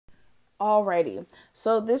Alrighty,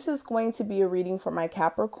 so this is going to be a reading for my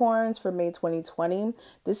Capricorns for May 2020.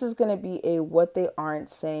 This is going to be a what they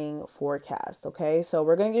aren't saying forecast, okay? So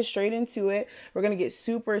we're going to get straight into it. We're going to get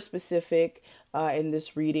super specific in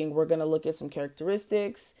this reading. We're going to look at some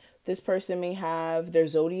characteristics this person may have, their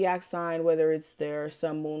zodiac sign, whether it's their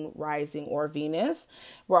sun, moon, rising, or Venus.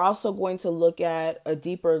 We're also going to look at a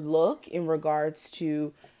deeper look in regards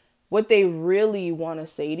to what they really want to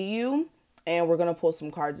say to you. And we're going to pull some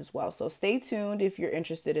cards as well. So stay tuned if you're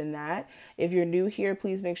interested in that. If you're new here,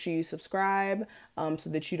 please make sure you subscribe so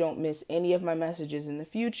that you don't miss any of my messages in the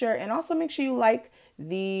future. And also make sure you like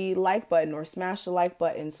the like button or smash the like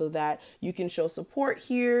button so that you can show support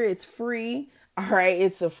here. It's free. All right.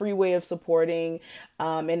 It's a free way of supporting.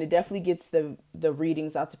 And it definitely gets the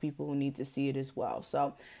readings out to people who need to see it as well.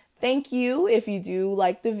 So thank you if you do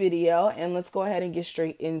like the video, and let's go ahead and get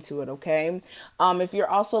straight into it, okay? If you're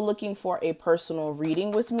also looking for a personal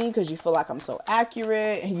reading with me because you feel like I'm so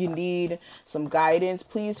accurate and you need some guidance,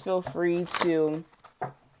 please feel free to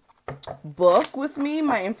book with me.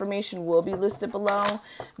 My information will be listed below.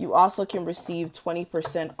 You also can receive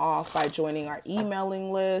 20% off by joining our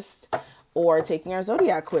emailing list or taking our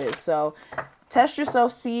zodiac quiz. So test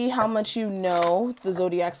yourself, see how much you know the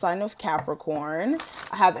zodiac sign of Capricorn.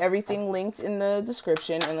 I have everything linked in the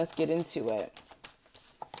description, and let's get into it.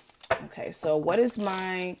 Okay, so what is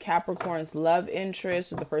my Capricorn's love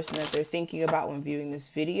interest, or the person that they're thinking about when viewing this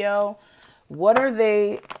video? What are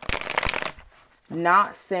they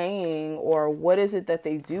not saying, or what is it that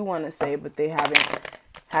they do want to say but they haven't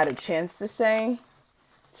had a chance to say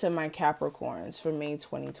to my Capricorns for May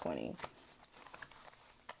 2020?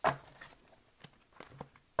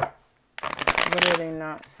 What are they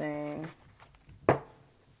not saying?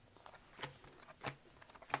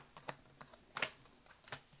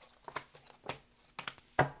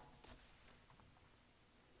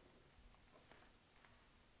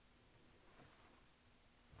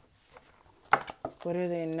 What are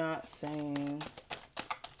they not saying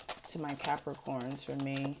to my Capricorns for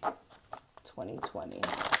May 2020?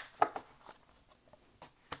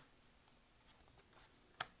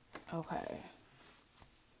 Okay.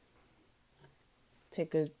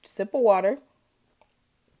 Take a sip of water.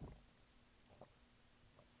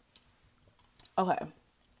 Okay.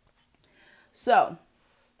 So,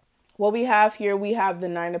 what we have here, we have the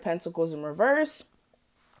Nine of Pentacles in reverse.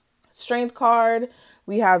 Strength card.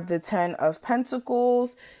 We have the 10 of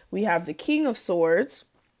Pentacles. We have the King of Swords.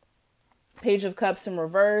 Page of Cups in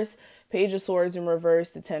reverse. Page of Swords in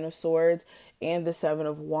reverse. The 10 of Swords. And the 7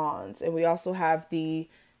 of Wands. And we also have the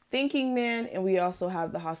Thinking Man. And we also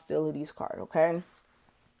have the Hostilities card, okay?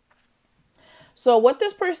 So what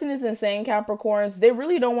this person isn't saying, Capricorns, they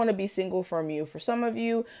really don't want to be single from you. For some of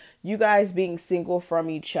you, you guys being single from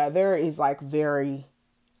each other is like very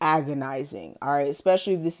agonizing. All right.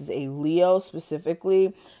 Especially if this is a Leo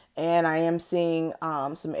specifically. And I am seeing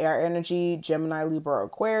some air energy, Gemini, Libra,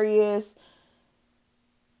 Aquarius,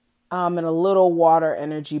 and a little water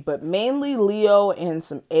energy, but mainly Leo and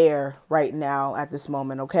some air right now at this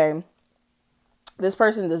moment. Okay. This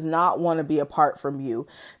person does not want to be apart from you.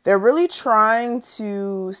 They're really trying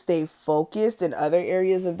to stay focused in other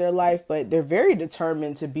areas of their life, but they're very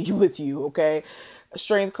determined to be with you, okay?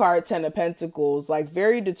 Strength card, 10 of Pentacles, like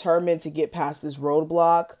very determined to get past this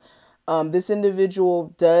roadblock. This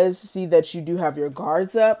individual does see that you do have your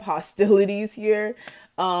guards up, hostilities here,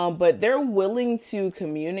 but they're willing to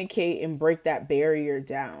communicate and break that barrier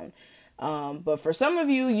down. But for some of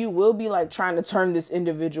you, you will be like trying to turn this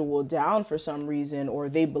individual down for some reason, or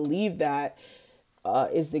they believe that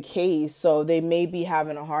is the case. So they may be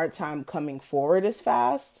having a hard time coming forward as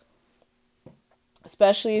fast,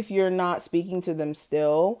 especially if you're not speaking to them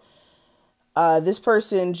still. This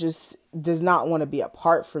person just does not want to be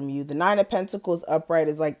apart from you. The 9 of Pentacles upright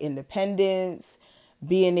is like independence,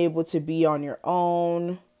 being able to be on your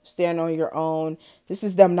own, stand on your own. This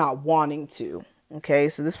is them not wanting to. Okay,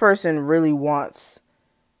 so this person really wants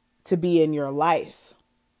to be in your life.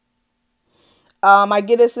 I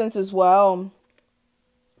get a sense as well.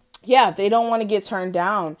 Yeah, they don't want to get turned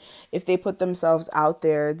down if they put themselves out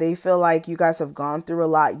there. They feel like you guys have gone through a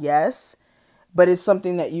lot, yes, but it's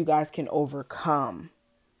something that you guys can overcome.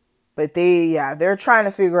 But they're trying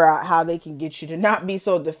to figure out how they can get you to not be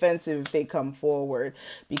so defensive if they come forward,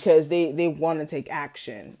 because they want to take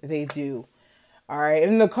action. They do. All right.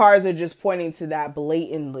 And the cards are just pointing to that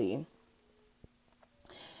blatantly.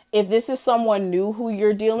 If this is someone new who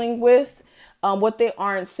you're dealing with, what they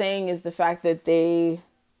aren't saying is the fact that they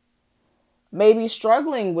may be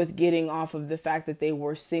struggling with getting off of the fact that they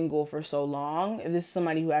were single for so long. If this is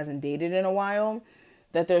somebody who hasn't dated in a while,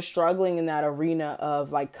 that they're struggling in that arena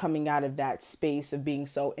of like coming out of that space of being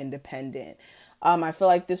so independent. I feel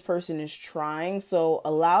like this person is trying, so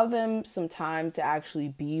allow them some time to actually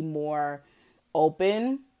be more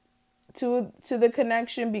open to the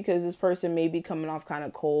connection, because this person may be coming off kind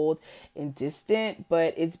of cold and distant,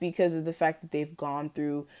 but it's because of the fact that they've gone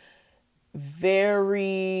through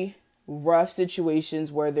very rough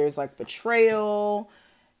situations where there's like betrayal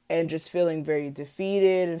and just feeling very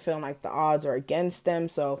defeated and feeling like the odds are against them.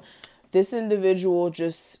 So this individual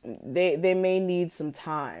just, they may need some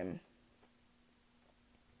time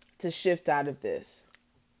to shift out of this.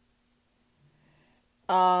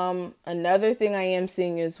 Another thing I am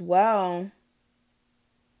seeing as well,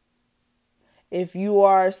 if you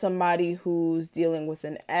are somebody who's dealing with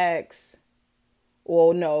an ex,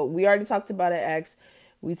 well, no, we already talked about an ex.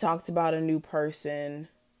 We talked about a new person.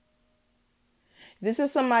 This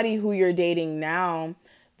is somebody who you're dating now.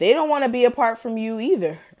 They don't want to be apart from you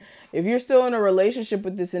either. If you're still in a relationship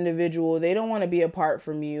with this individual, they don't want to be apart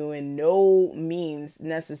from you in no means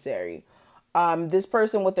necessary. This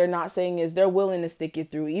person, what they're not saying is they're willing to stick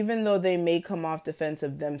it through, even though they may come off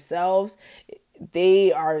defensive themselves.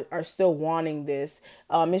 They are still wanting this.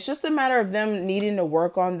 It's just a matter of them needing to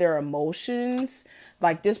work on their emotions.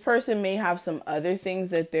 Like, this person may have some other things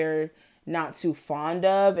that they're not too fond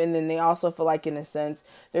of, and then they also feel like, in a sense,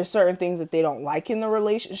 there's certain things that they don't like in the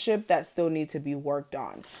relationship that still need to be worked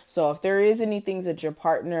on. So if there is any things that your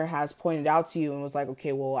partner has pointed out to you and was like,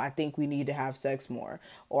 okay, well, I think we need to have sex more,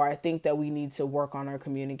 or I think that we need to work on our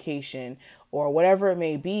communication, or whatever it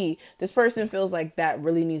may be, this person feels like that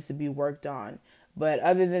really needs to be worked on. But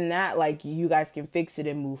other than that, like, you guys can fix it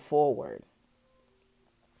and move forward.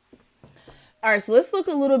 All right, so let's look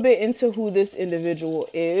a little bit into who this individual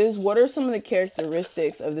is. What are some of the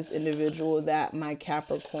characteristics of this individual that my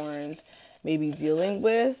Capricorns may be dealing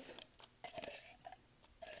with?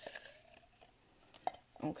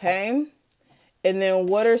 Okay. And then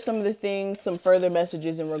what are some of the things, some further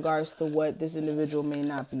messages in regards to what this individual may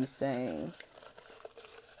not be saying?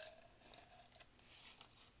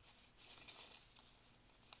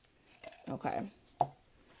 Okay.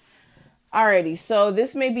 Alrighty, so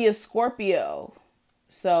this may be a Scorpio.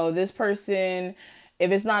 So this person, if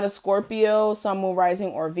it's not a Scorpio, Sun, Moon,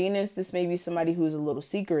 Rising, or Venus, this may be somebody who's a little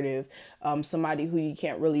secretive, somebody who you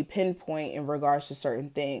can't really pinpoint in regards to certain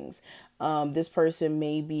things. This person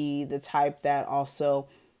may be the type that also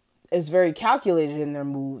is very calculated in their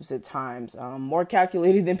moves at times, more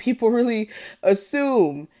calculated than people really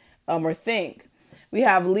assume or think. We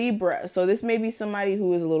have Libra. So this may be somebody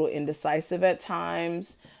who is a little indecisive at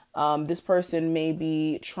times. This person may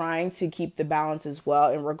be trying to keep the balance as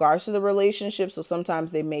well in regards to the relationship. So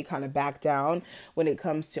sometimes they may kind of back down when it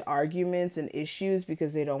comes to arguments and issues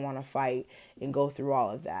because they don't want to fight and go through all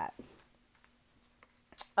of that.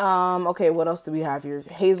 Okay, what else do we have here?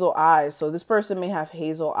 Hazel eyes. So this person may have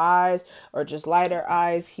hazel eyes or just lighter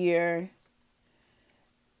eyes here.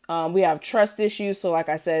 We have trust issues. So like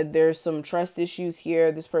I said, there's some trust issues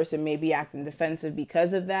here. This person may be acting defensive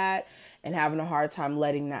because of that and having a hard time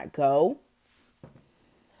letting that go.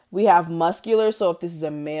 We have muscular. So if this is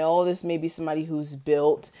a male, this may be somebody who's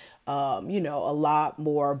built, a lot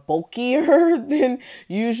more bulkier than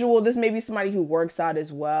usual. This may be somebody who works out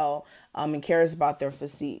as well, and cares about their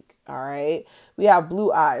physique. All right. We have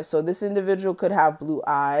blue eyes. So this individual could have blue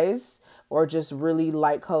eyes or just really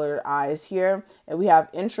light colored eyes here. And we have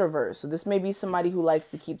introverts. So this may be somebody who likes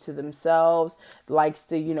to keep to themselves, likes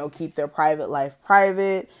to, keep their private life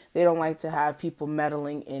private. They don't like to have people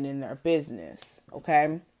meddling in their business.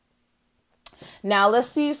 Okay. Now let's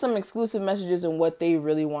see some exclusive messages and what they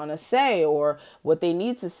really want to say or what they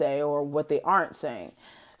need to say or what they aren't saying.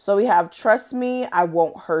 So we have, trust me, I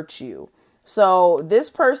won't hurt you. So this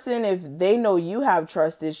person, if they know you have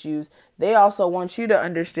trust issues, they also want you to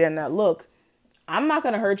understand that, look, I'm not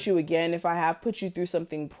going to hurt you again if I have put you through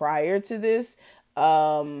something prior to this.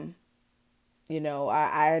 I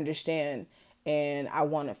understand and I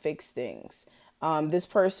want to fix things. This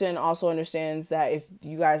person also understands that if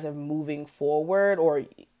you guys are moving forward, or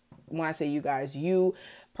when I say you guys, you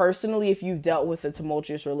personally, if you've dealt with a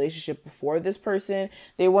tumultuous relationship before this person,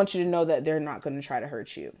 they want you to know that they're not going to try to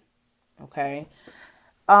hurt you. Okay.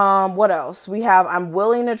 What else? We have, I'm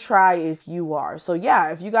willing to try if you are. So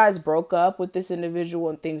yeah, if you guys broke up with this individual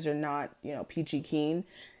and things are not, peachy keen,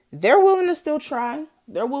 they're willing to still try.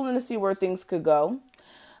 They're willing to see where things could go.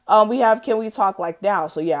 We have, can we talk like now?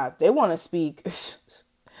 So yeah, they want to speak.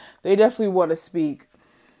 They definitely want to speak.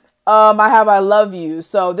 I have, I love you.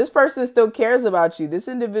 So this person still cares about you. This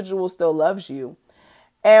individual still loves you.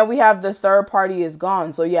 And we have the third party is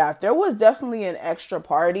gone. So yeah, if there was definitely an extra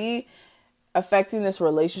party, affecting this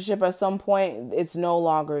relationship at some point. It's no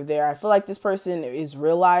longer there. I feel like this person is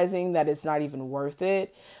realizing that it's not even worth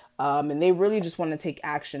it. And they really just want to take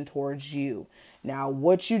action towards you. Now,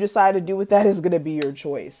 what you decide to do with that is going to be your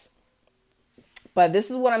choice. But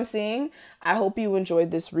this is what I'm seeing. I hope you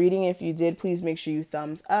enjoyed this reading. If you did, please make sure you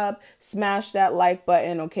thumbs up, smash that like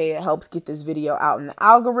button. Okay, it helps get this video out in the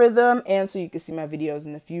algorithm and so you can see my videos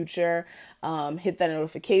in the future. Hit that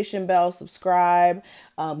notification bell, subscribe,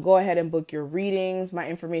 go ahead and book your readings. My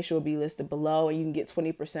information will be listed below and you can get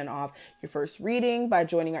 20% off your first reading by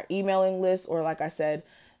joining our emailing list or, like I said,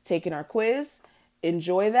 taking our quiz.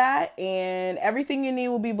 Enjoy that, and everything you need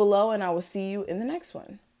will be below, and I will see you in the next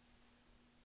one.